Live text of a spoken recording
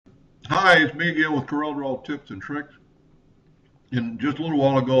Hi, it's me again with Corel Draw tips and tricks. And just a little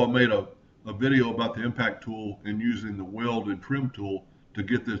while ago, I made a video about the impact tool and using the weld and trim tool to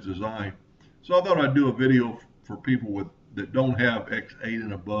get this design. So I thought I'd do a video for people that don't have X8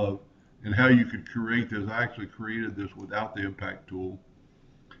 and above and how you could create this. I actually created this without the impact tool.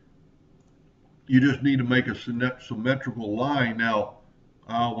 You just need to make a symmetrical line. Now,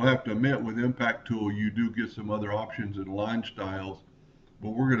 I will have to admit with impact tool, you do get some other options in line styles,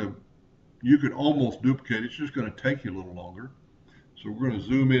 but you could almost duplicate. It's just going to take you a little longer. So we're going to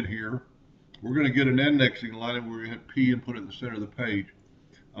zoom in here. We're going to get an indexing line and we're going to hit P and put it in the center of the page.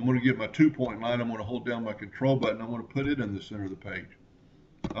 I'm going to get my 2-point line. I'm going to hold down my control button. I'm going to put it in the center of the page.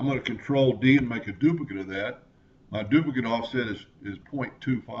 I'm going to control D and make a duplicate of that. My duplicate offset is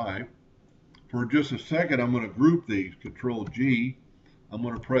 0.25. For just a second, I'm going to group these. Control G. I'm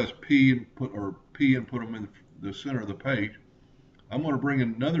going to press P and put them in the center of the page. I'm going to bring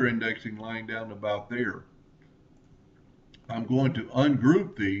another indexing line down to about there. I'm going to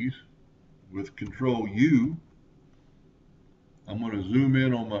ungroup these with Control U. I'm going to zoom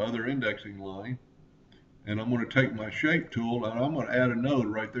in on my other indexing line, and I'm going to take my shape tool and I'm going to add a node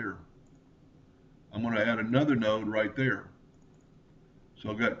right there. I'm going to add another node right there.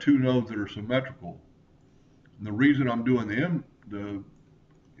 So I've got two nodes that are symmetrical. And the reason I'm doing the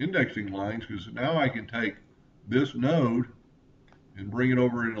indexing lines is now I can take this node and bring it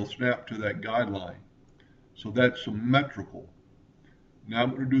over and it'll snap to that guideline. So that's symmetrical. Now I'm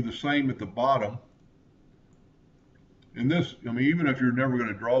going to do the same at the bottom. And this, I mean, even if you're never going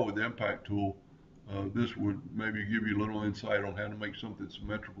to draw with the impact tool, this would maybe give you a little insight on how to make something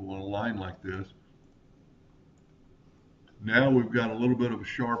symmetrical on a line like this. Now we've got a little bit of a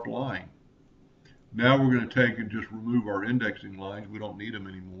sharp line. Now we're going to take and just remove our indexing lines. We don't need them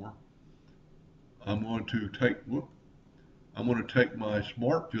anymore. I'm going to take my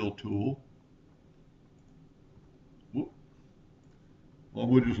Smart Fill tool. Well,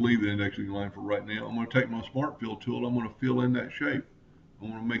 we'll just leave the indexing line for right now. I'm going to take my Smart Fill tool. I'm going to fill in that shape. I'm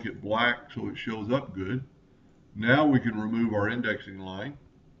going to make it black so it shows up good. Now we can remove our indexing line.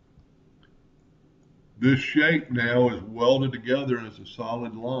 This shape now is welded together and it's a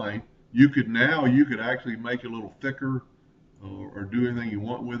solid line. You could actually make it a little thicker or do anything you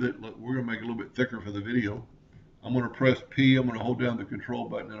want with it. We're going to make it a little bit thicker for the video. I'm going to press P. I'm going to hold down the control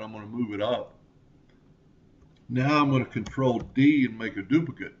button and I'm going to move it up. Now I'm going to control D and make a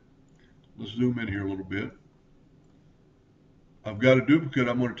duplicate. Let's zoom in here a little bit. I've got a duplicate.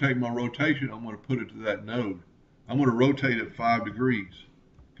 I'm going to take my rotation. I'm going to put it to that node. I'm going to rotate it 5 degrees.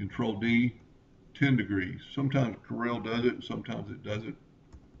 Control D, 10 degrees. Sometimes Corel does it, and sometimes it doesn't.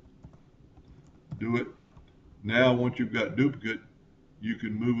 Do it. Now, once you've got duplicate, you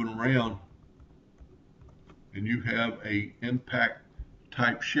can move it around, and you have a impact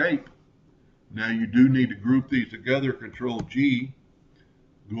type shape. Now you do need to group these together. Control G,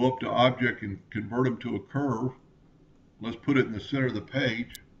 go up to Object and convert them to a curve. Let's put it in the center of the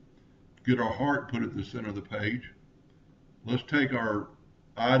page. Get our heart, put it in the center of the page. Let's take our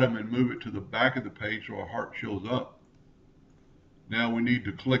item and move it to the back of the page so our heart shows up. Now we need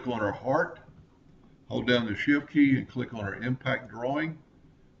to click on our heart, hold down the Shift key and click on our impact drawing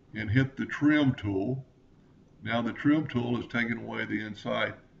and hit the trim tool. Now the trim tool is taking away the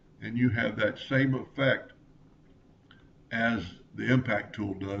inside and you have that same effect as the impact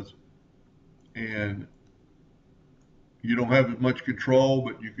tool does. And you don't have as much control,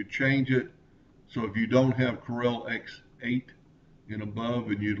 but you could change it. So if you don't have Corel X8 and above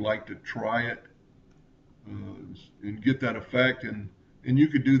and you'd like to try it and get that effect, and you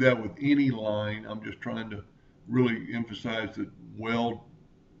could do that with any line. I'm just trying to really emphasize the weld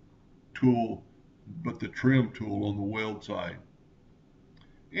tool, but the trim tool on the weld side.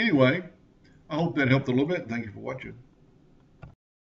 Anyway, I hope that helped a little bit. Thank you for watching.